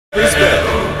Brisbane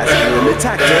as England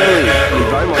attacked early.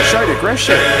 Beaumont showed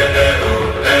aggression.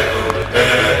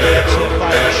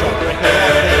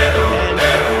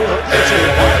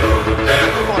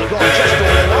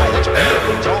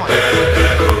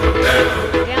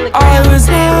 I was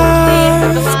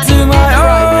left to my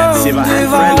own Siva and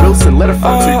Fran Wilson let her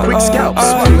fall two quick scalps,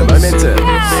 swung the momentum.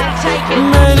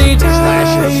 Many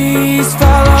days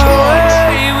fell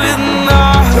away with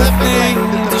nothing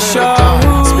to show,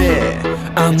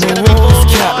 and the walls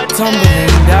kept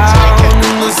tumbling down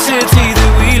in the city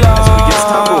that we love.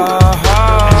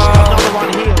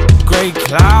 Great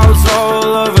clouds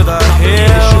all over the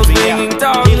hills, bringing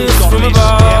darkness from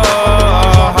above.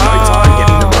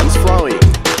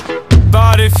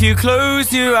 If you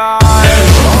close your eyes,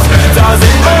 does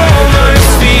it almost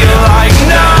feel like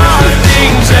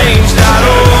nothing changed at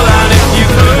all? And if you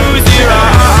close your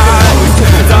eyes,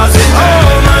 does it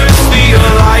almost feel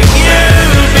like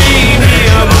you've been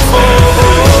here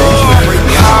before?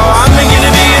 How am I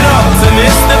gonna be an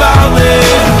optimist about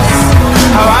this?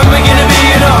 How am I gonna be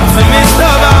an optimist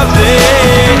about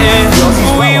this?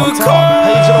 We were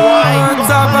caught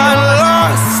up and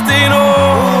lost in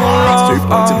all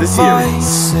of our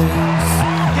vices.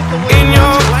 In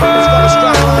your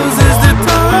pose as the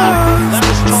dust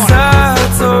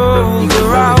settled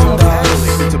around us,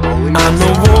 and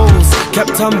the walls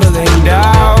kept tumbling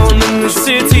down in the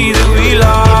city that we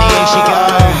love.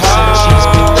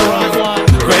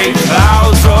 Great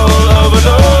clouds roll over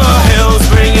the hills,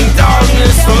 bringing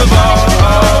darkness from above.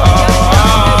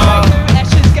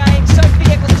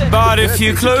 But if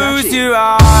you close your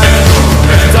eyes,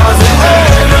 does it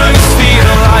almost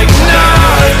feel like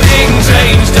nothing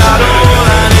changed at all?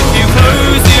 And if you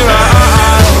close your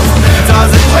eyes,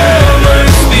 does it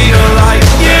almost feel like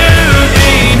you've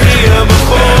been here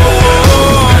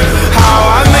before?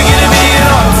 How am I gonna be an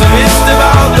optimist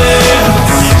about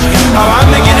this? How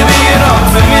am I gonna be an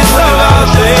optimist about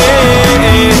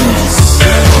this?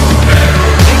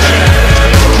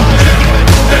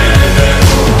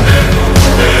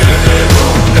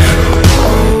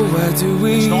 Where do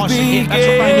we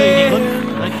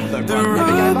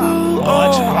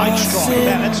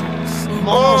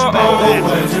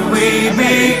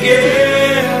begin?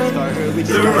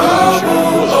 The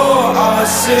rubble or our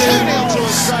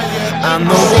sins? And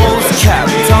the walls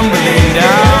kept tumbling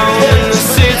down in the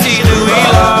city that we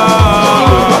love.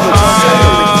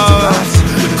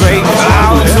 Great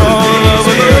clouds all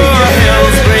over the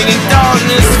hills, bringing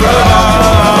darkness from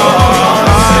above.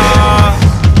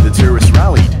 The tourists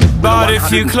rallied. But if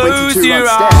you close your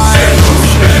eyes,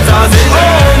 does it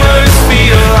almost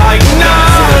feel like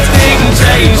nothing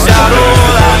changed at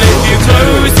all? And if you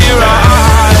close your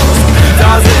eyes,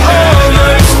 does it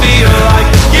almost feel like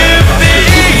you've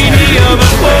been here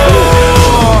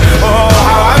before? Oh,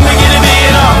 how am I gonna be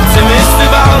an optimist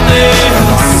about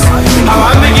this? How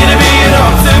am I gonna be an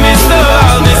optimist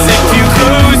about this? If you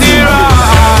close your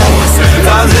eyes,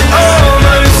 does it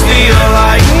almost feel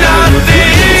like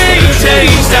nothing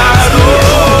changed at all?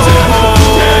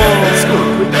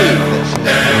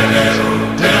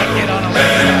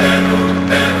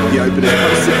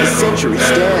 Century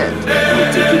stand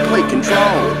into complete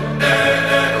control.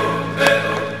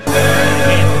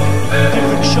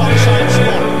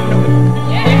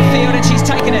 Infield and she's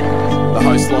taken it. The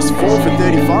host lost 4 for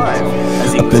 35.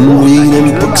 I've been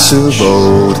reading books of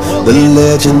old, the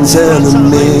legends and the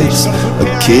myths,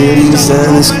 Achilles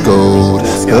and his gold,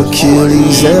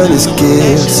 Hercules and his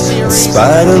gifts,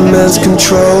 Spider-Man's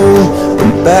control,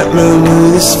 and Batman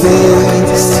with his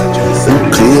fists.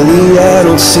 And clearly I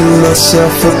don't see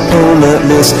myself upon that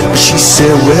list. But she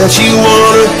said, where'd you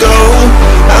wanna go?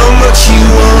 How much you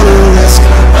wanna risk?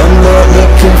 I'm not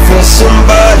looking for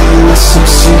somebody with some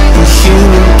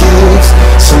superhuman gifts,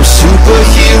 some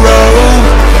superhero,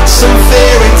 some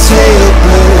fairy tale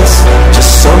bliss.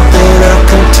 Just something I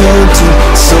can turn to,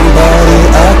 somebody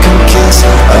I can kiss.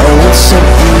 I want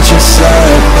something just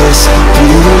like this.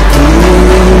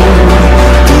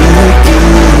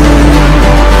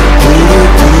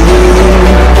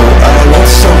 Oh, I want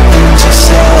something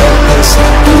just like this.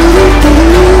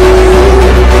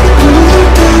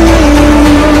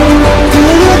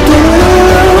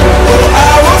 Oh, I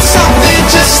want something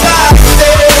just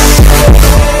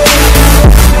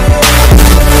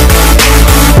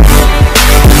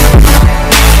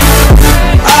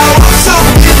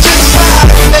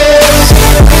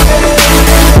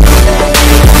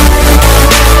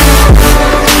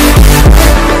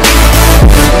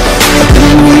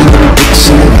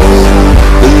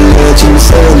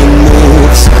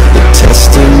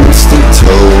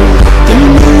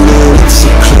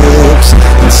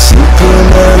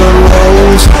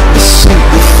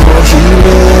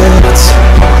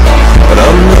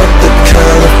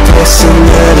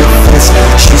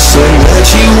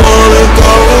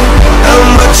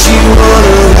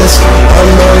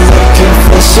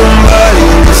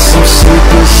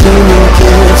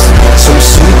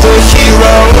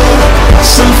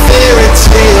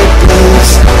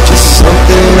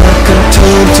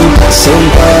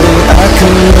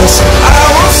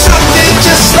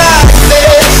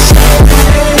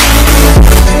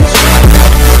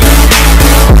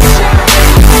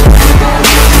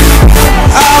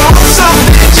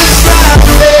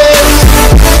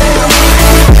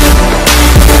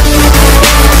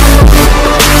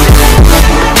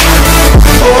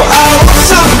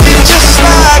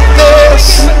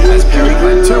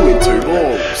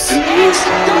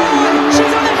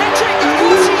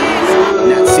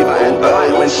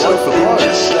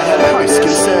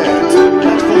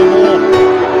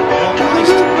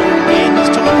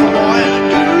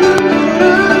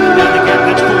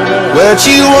that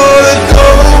you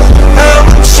wanna go.